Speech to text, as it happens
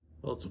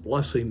Well, it's a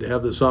blessing to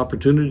have this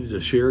opportunity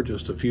to share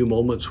just a few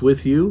moments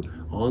with you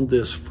on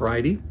this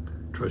Friday.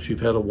 Trust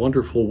you've had a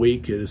wonderful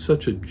week. It is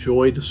such a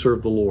joy to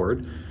serve the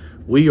Lord.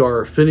 We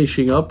are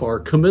finishing up our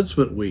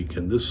commencement week,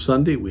 and this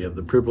Sunday we have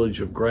the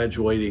privilege of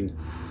graduating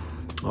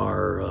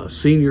our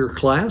senior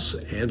class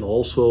and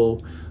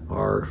also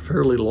our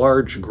fairly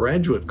large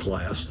graduate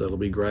class that'll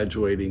be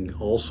graduating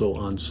also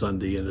on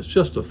Sunday. And it's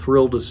just a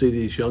thrill to see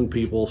these young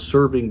people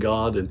serving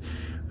God and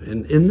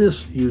in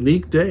this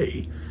unique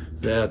day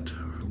that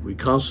we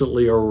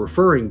constantly are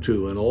referring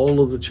to and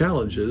all of the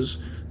challenges.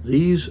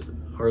 These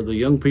are the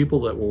young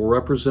people that will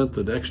represent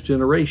the next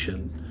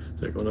generation.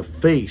 They're going to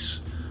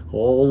face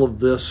all of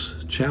this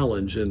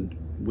challenge, and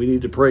we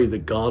need to pray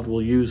that God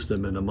will use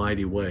them in a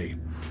mighty way.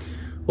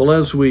 Well,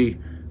 as we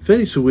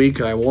finish the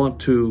week, I want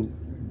to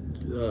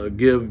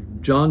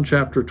give John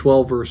chapter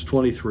 12, verse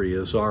 23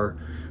 as our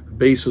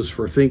basis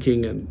for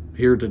thinking and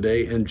here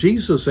today. And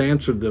Jesus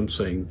answered them,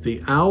 saying,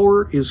 "The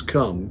hour is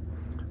come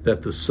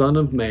that the Son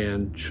of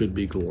Man should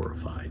be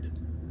glorified."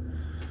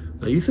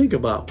 Now you think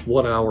about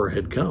what hour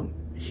had come.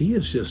 He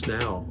is just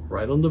now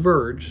right on the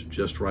verge,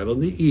 just right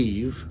on the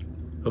eve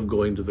of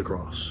going to the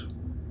cross.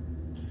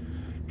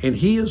 And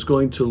he is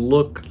going to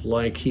look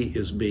like he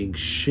is being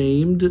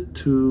shamed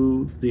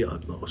to the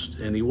utmost.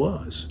 And he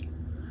was.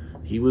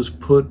 He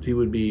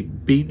would be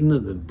beaten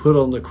and then put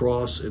on the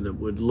cross, and it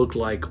would look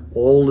like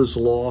all is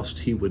lost.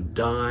 He would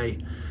die,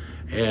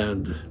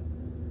 and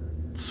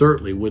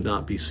certainly would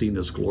not be seen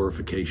as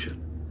glorification.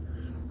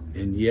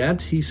 And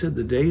yet he said,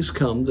 the days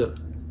come that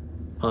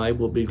I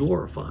will be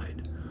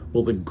glorified.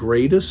 Well, the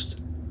greatest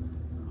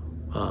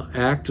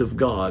act of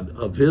God,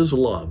 of his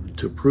love,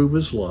 to prove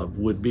his love,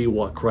 would be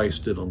what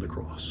Christ did on the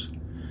cross.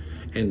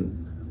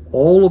 And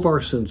all of our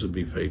sins would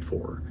be paid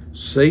for.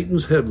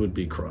 Satan's head would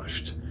be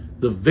crushed.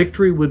 The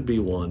victory would be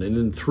won. And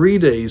in 3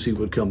 days he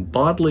would come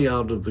bodily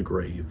out of the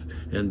grave.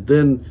 And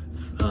then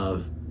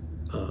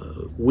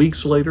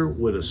weeks later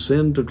would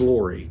ascend to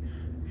glory,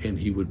 and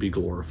he would be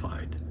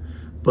glorified.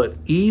 But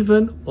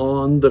even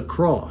on the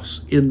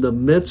cross, in the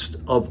midst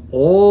of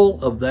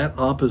all of that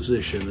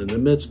opposition, in the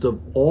midst of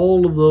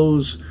all of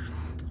those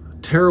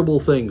terrible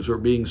things that were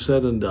being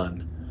said and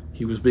done,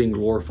 he was being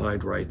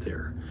glorified right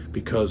there,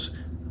 because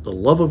the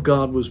love of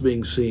God was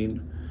being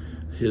seen,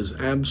 his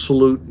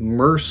absolute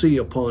mercy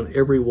upon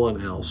everyone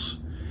else.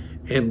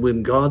 And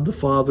when God the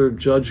Father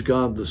judged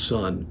God the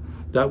Son,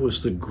 that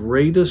was the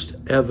greatest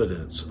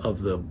evidence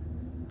of the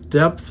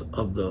depth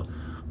of the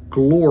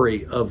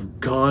glory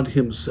of God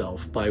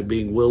himself by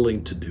being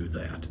willing to do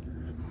that.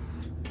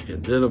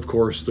 And then, of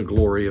course, the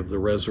glory of the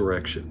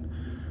resurrection.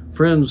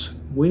 Friends,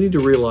 we need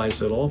to realize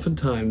that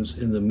oftentimes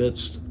in the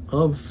midst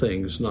of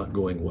things not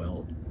going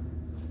well,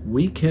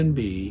 we can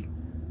be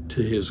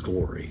to his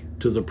glory,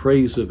 to the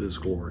praise of his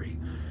glory.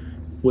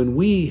 When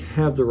we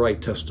have the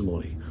right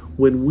testimony,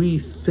 when we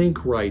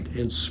think right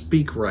and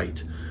speak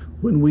right,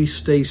 when we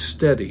stay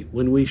steady,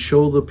 when we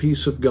show the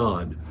peace of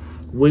God,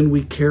 when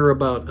we care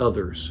about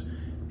others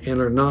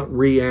and are not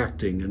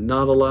reacting and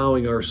not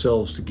allowing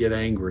ourselves to get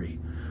angry,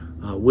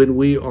 when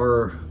we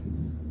are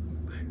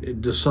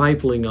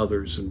discipling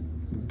others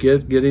and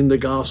getting the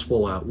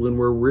gospel out, when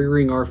we're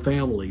rearing our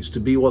families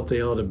to be what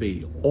they ought to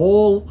be,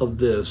 all of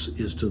this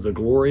is to the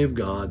glory of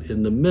God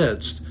in the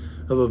midst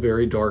of a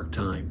very dark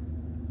time.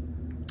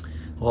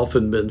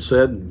 Often been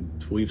said,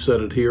 and we've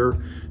said it here,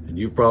 and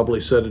you've probably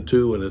said it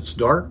too, when it's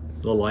dark,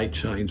 the light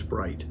shines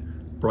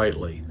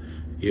brightly.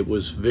 It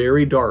was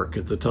very dark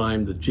at the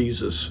time that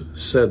Jesus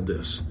said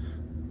this.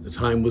 The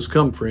time was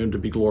come for him to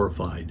be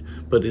glorified.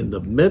 But in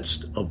the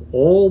midst of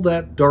all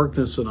that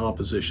darkness and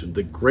opposition,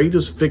 the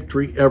greatest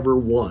victory ever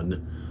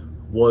won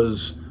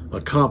was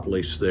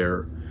accomplished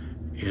there,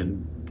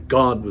 and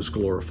God was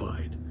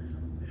glorified.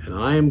 And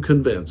I am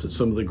convinced that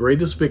some of the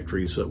greatest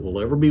victories that will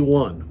ever be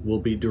won will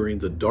be during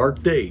the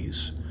dark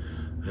days.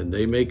 And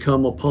they may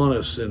come upon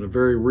us in a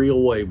very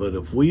real way, but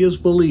if we as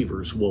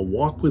believers will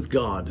walk with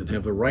God and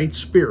have the right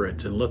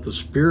spirit and let the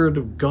Spirit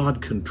of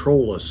God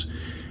control us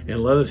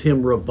and let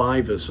him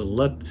revive us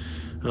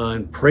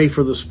and pray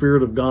for the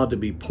Spirit of God to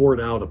be poured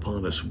out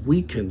upon us,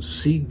 we can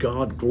see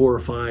God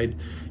glorified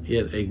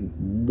in a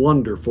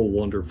wonderful,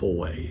 wonderful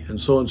way. And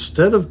so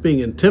instead of being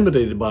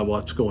intimidated by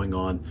what's going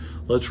on,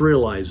 let's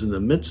realize in the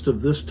midst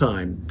of this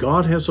time,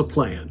 God has a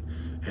plan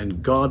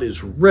and God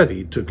is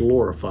ready to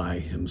glorify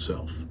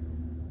himself.